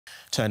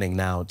Turning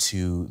now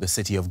to the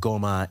city of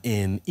Goma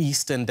in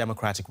Eastern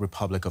Democratic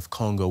Republic of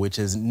Congo, which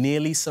is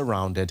nearly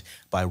surrounded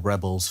by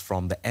rebels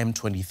from the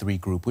M23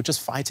 group, which is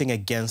fighting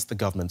against the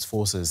government's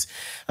forces.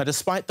 Now,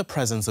 despite the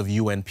presence of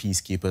UN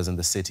peacekeepers in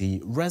the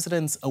city,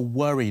 residents are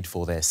worried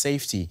for their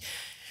safety.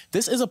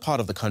 This is a part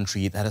of the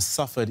country that has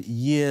suffered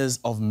years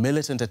of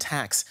militant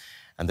attacks,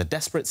 and the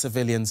desperate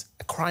civilians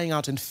are crying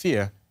out in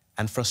fear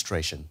and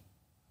frustration.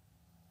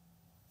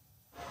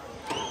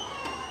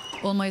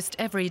 Almost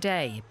every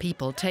day,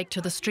 people take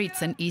to the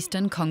streets in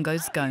eastern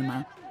Congo's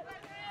Goma.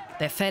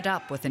 They're fed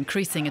up with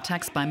increasing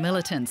attacks by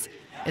militants,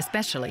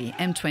 especially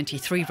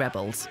M23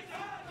 rebels.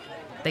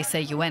 They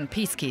say UN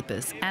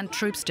peacekeepers and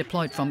troops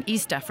deployed from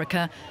East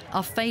Africa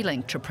are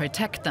failing to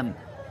protect them,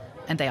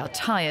 and they are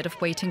tired of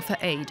waiting for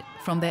aid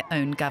from their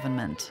own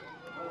government.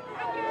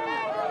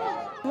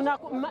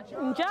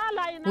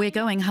 We're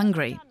going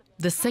hungry.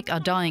 The sick are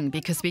dying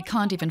because we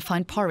can't even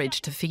find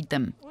porridge to feed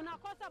them.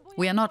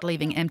 We are not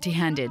leaving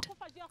empty-handed.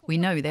 We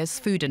know there's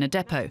food in a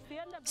depot,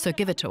 so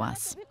give it to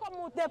us.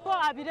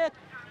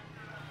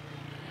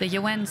 The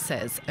UN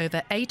says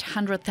over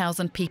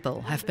 800,000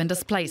 people have been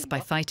displaced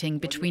by fighting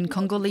between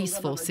Congolese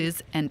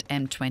forces and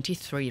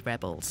M23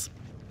 rebels.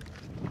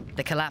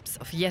 The collapse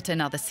of yet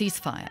another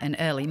ceasefire in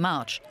early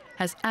March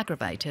has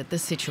aggravated the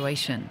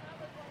situation.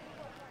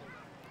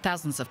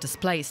 Thousands of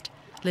displaced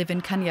live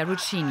in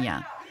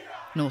Kanyaruchinya,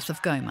 north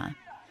of Goma.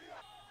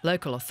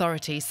 Local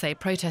authorities say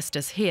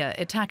protesters here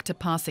attacked a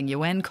passing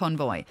UN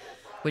convoy,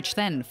 which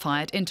then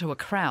fired into a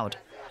crowd,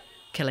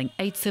 killing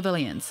 8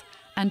 civilians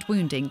and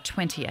wounding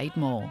 28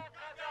 more.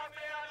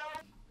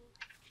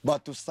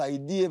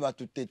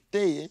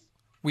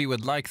 We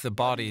would like the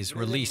bodies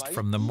released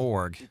from the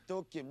morgue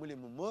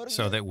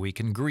so that we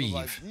can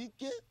grieve,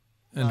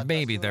 and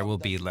maybe there will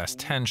be less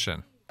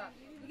tension.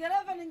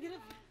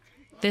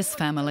 This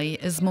family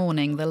is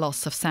mourning the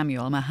loss of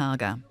Samuel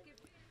Mahaga.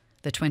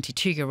 The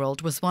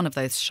 22-year-old was one of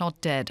those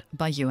shot dead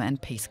by UN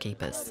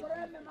peacekeepers.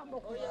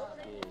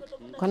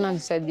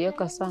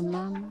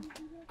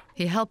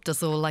 He helped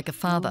us all like a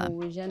father.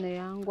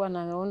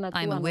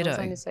 I'm a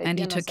widow, and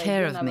he took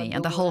care of me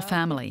and the whole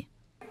family.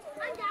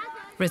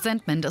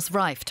 Resentment is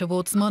rife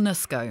towards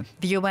MONUSCO,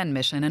 the UN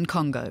mission in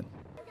Congo.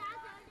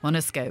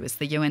 MONUSCO is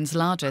the UN's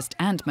largest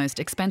and most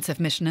expensive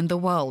mission in the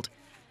world,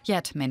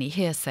 yet many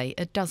here say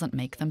it doesn't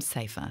make them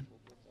safer.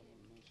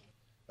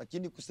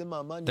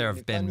 There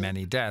have been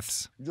many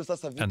deaths,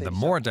 and the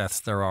more deaths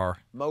there are,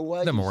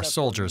 the more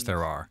soldiers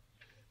there are.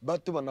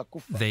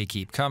 They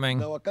keep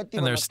coming,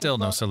 and there's still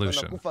no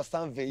solution.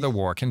 The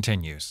war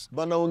continues.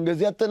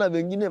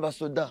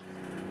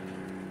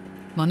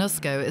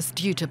 MONUSCO is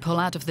due to pull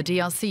out of the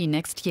DRC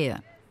next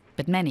year,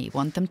 but many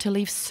want them to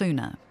leave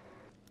sooner.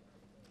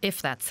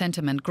 If that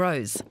sentiment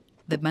grows,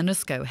 the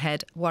MONUSCO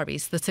head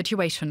worries the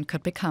situation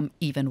could become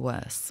even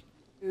worse.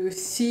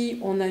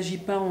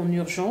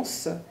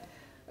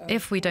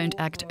 If we don't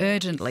act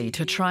urgently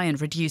to try and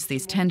reduce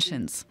these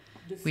tensions,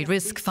 we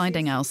risk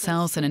finding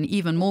ourselves in an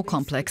even more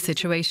complex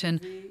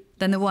situation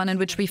than the one in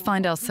which we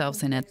find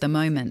ourselves in at the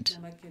moment.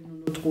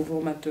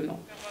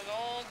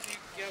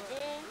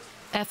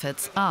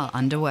 Efforts are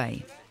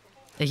underway.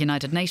 The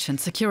United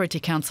Nations Security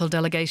Council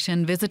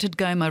delegation visited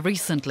Goma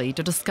recently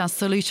to discuss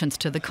solutions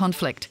to the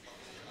conflict.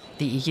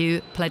 The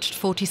EU pledged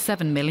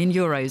 €47 million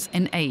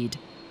in aid,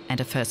 and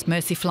a First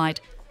Mercy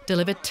flight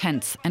delivered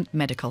tents and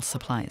medical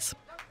supplies.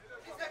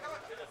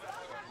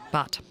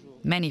 But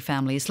many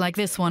families like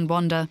this one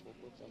wonder,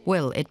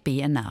 will it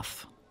be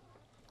enough?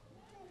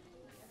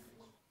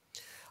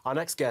 Our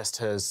next guest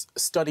has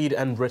studied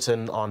and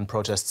written on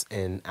protests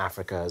in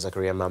Africa.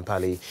 Zakaria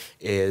Mampali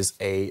is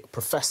a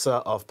professor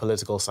of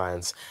political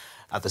science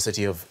at the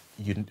City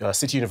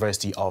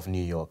University of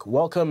New York.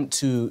 Welcome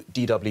to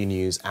DW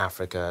News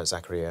Africa,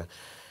 Zakaria.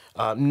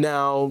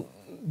 Now,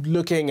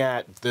 looking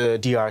at the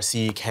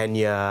DRC,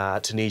 Kenya,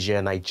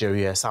 Tunisia,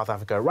 Nigeria, South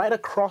Africa, right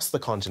across the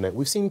continent,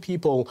 we've seen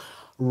people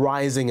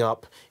rising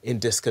up in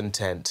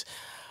discontent.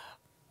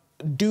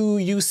 Do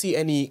you see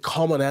any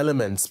common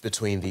elements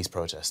between these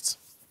protests?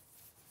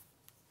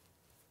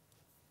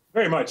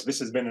 Very much. This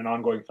has been an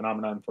ongoing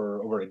phenomenon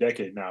for over a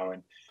decade now.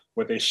 And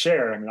what they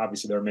share, I mean,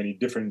 obviously there are many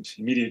different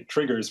immediate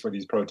triggers for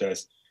these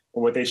protests,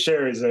 but what they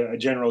share is a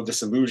general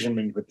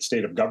disillusionment with the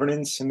state of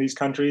governance in these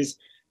countries,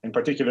 in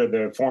particular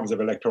the forms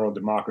of electoral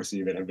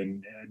democracy that have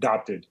been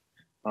adopted,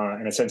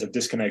 and a sense of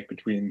disconnect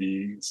between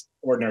the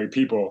ordinary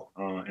people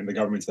and the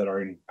governments that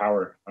are in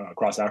power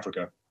across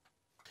Africa.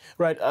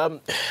 Right.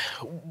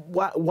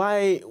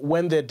 Why,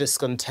 when they're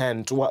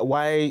discontent,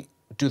 why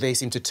do they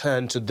seem to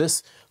turn to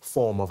this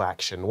form of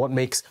action? What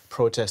makes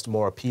protest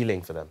more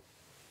appealing for them?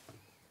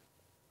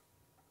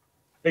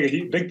 I think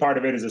a big part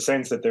of it is a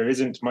sense that there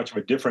isn't much of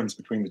a difference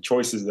between the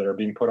choices that are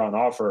being put on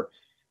offer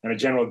and a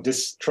general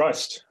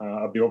distrust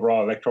of the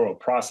overall electoral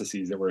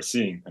processes that we're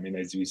seeing. I mean,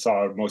 as we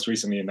saw most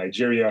recently in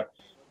Nigeria,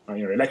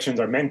 elections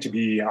are meant to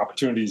be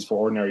opportunities for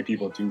ordinary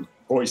people to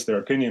voice their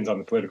opinions on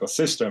the political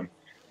system.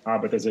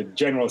 but there's a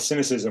general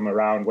cynicism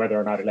around whether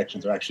or not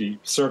elections are actually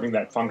serving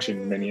that function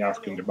in many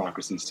African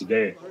democracies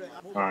today.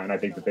 And I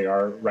think that they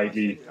are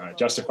rightly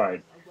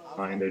justified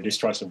in their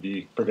distrust of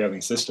the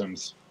prevailing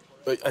systems.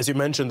 As you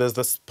mentioned, there's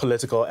this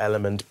political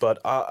element, but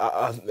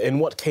in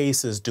what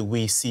cases do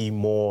we see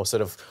more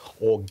sort of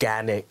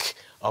organic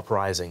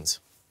uprisings?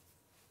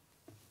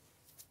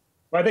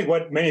 Well, I think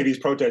what many of these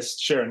protests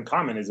share in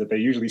common is that they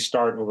usually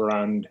start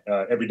around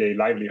everyday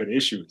livelihood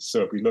issues.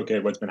 So if we look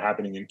at what's been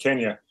happening in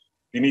Kenya,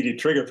 the immediate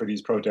trigger for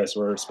these protests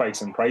were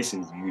spikes in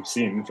prices. And we've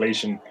seen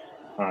inflation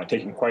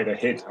taking quite a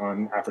hit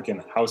on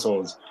African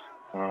households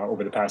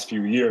over the past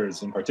few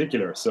years in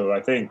particular. So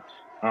I think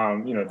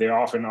they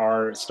often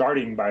are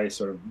starting by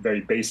sort of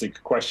very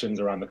basic questions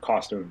around the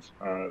cost of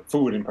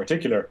food in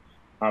particular,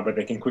 but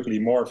they can quickly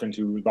morph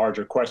into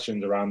larger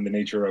questions around the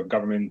nature of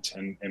government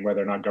and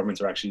whether or not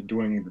governments are actually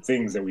doing the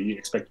things that we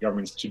expect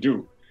governments to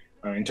do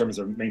in terms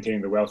of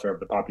maintaining the welfare of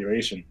the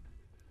population.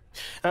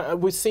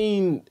 We've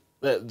seen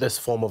this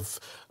form of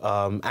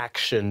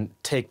action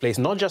take place,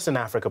 not just in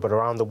Africa, but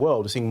around the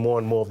world. We're seeing more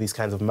and more of these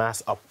kinds of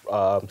mass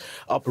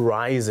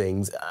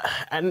uprisings,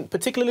 and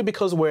particularly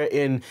because we're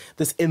in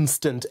this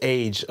instant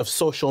age of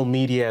social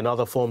media and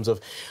other forms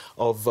of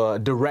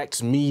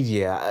direct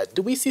media.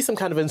 Do we see some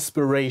kind of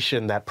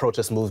inspiration that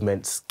protest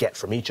movements get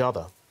from each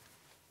other?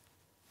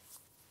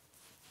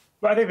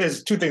 Well, I think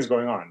there's two things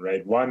going on,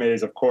 right? One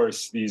is, of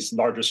course, these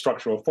larger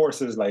structural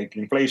forces like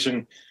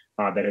inflation,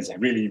 that has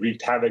really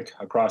wreaked havoc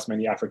across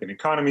many African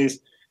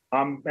economies.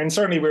 And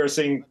certainly we're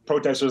seeing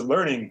protesters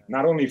learning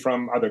not only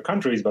from other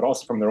countries, but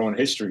also from their own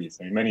histories.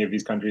 I mean, many of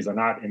these countries are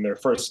not in their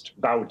first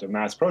bout of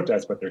mass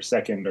protest, but their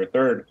second or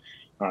third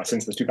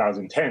since the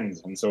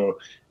 2010s. And so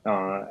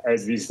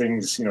as these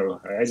things,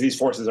 as these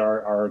forces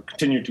are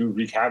continue to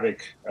wreak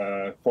havoc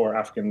for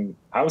African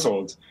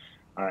households,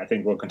 I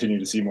think we'll continue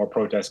to see more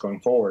protests going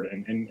forward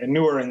and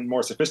newer and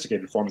more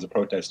sophisticated forms of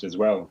protest as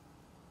well.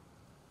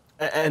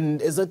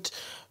 And is it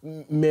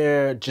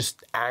mere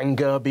just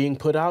anger being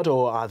put out,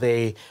 or are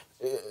they,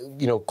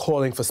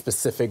 calling for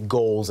specific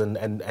goals, and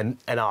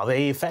are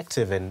they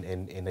effective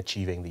in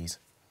achieving these?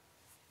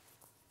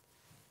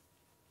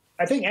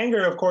 I think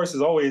anger, of course,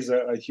 is always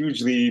a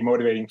hugely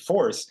motivating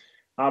force,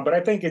 but I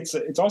think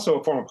it's also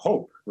a form of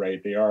hope,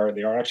 right? They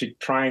are actually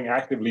trying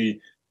actively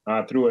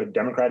through a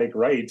democratic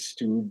right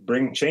to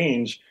bring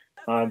change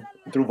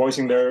through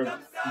voicing their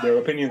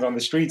opinions on the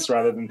streets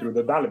rather than through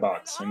the ballot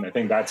box. And I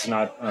think that's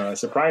not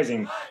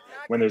surprising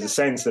when there's a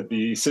sense that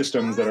the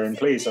systems that are in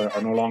place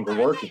are no longer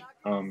working.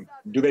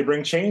 Do they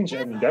bring change?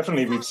 I mean,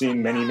 definitely we've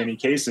seen many, many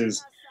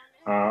cases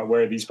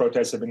where these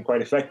protests have been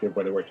quite effective,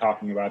 whether we're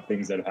talking about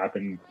things that have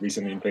happened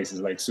recently in places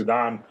like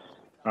Sudan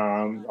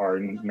or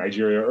in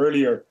Nigeria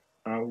earlier.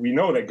 We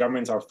know that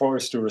governments are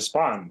forced to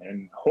respond,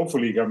 and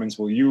hopefully governments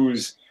will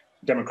use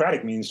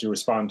democratic means to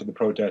respond to the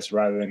protests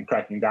rather than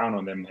cracking down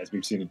on them, as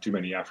we've seen in too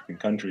many African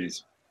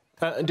countries.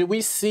 Do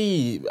we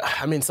see,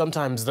 I mean,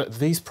 sometimes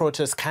these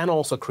protests can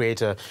also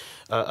create a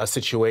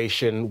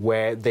situation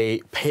where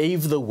they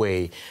pave the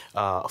way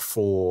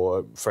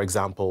for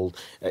example,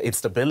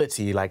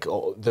 instability, like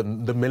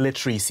the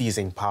military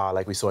seizing power,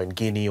 like we saw in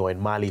Guinea or in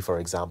Mali, for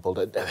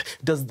example.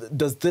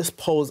 Does this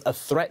pose a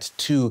threat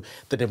to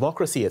the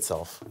democracy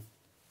itself?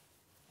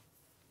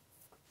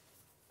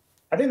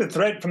 I think the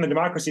threat from the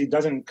democracy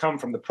doesn't come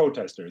from the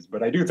protesters,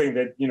 but I do think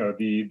that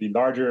the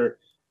larger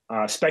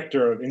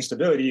specter of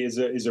instability is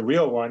a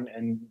real one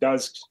and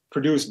does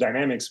produce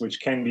dynamics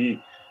which can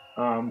be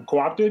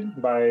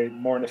co-opted by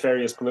more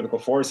nefarious political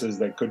forces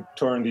that could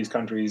turn these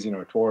countries,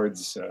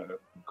 towards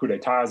coup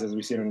d'états, as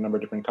we've seen in a number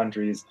of different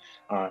countries,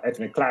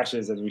 ethnic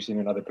clashes, as we've seen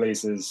in other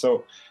places.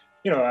 So,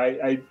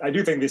 I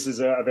do think this is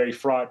a very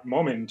fraught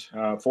moment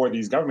for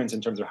these governments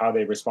in terms of how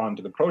they respond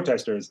to the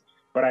protesters.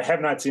 But I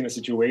have not seen a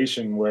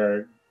situation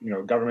where,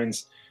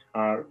 governments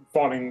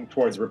falling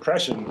towards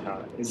repression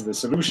is the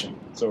solution.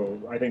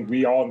 So I think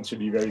we all should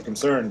be very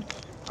concerned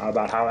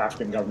about how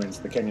African governments,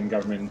 the Kenyan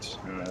government,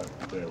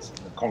 the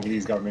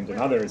Congolese government, and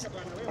others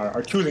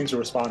are choosing to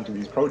respond to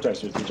these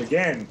protesters, which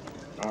again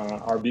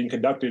are being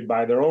conducted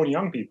by their own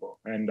young people,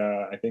 and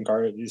I think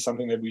is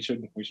something that we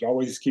should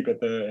always keep at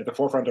the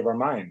forefront of our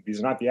mind. These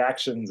are not the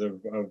actions of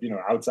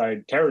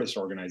outside terrorist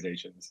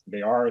organizations.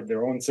 They are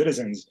their own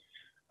citizens,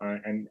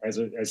 and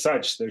as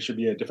such, there should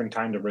be a different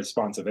kind of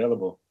response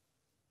available.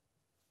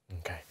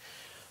 Okay.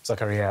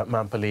 Zakaria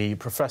Mampeli,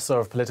 Professor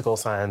of Political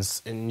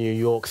Science in New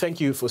York, thank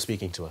you for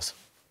speaking to us.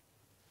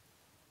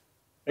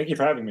 Thank you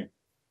for having me.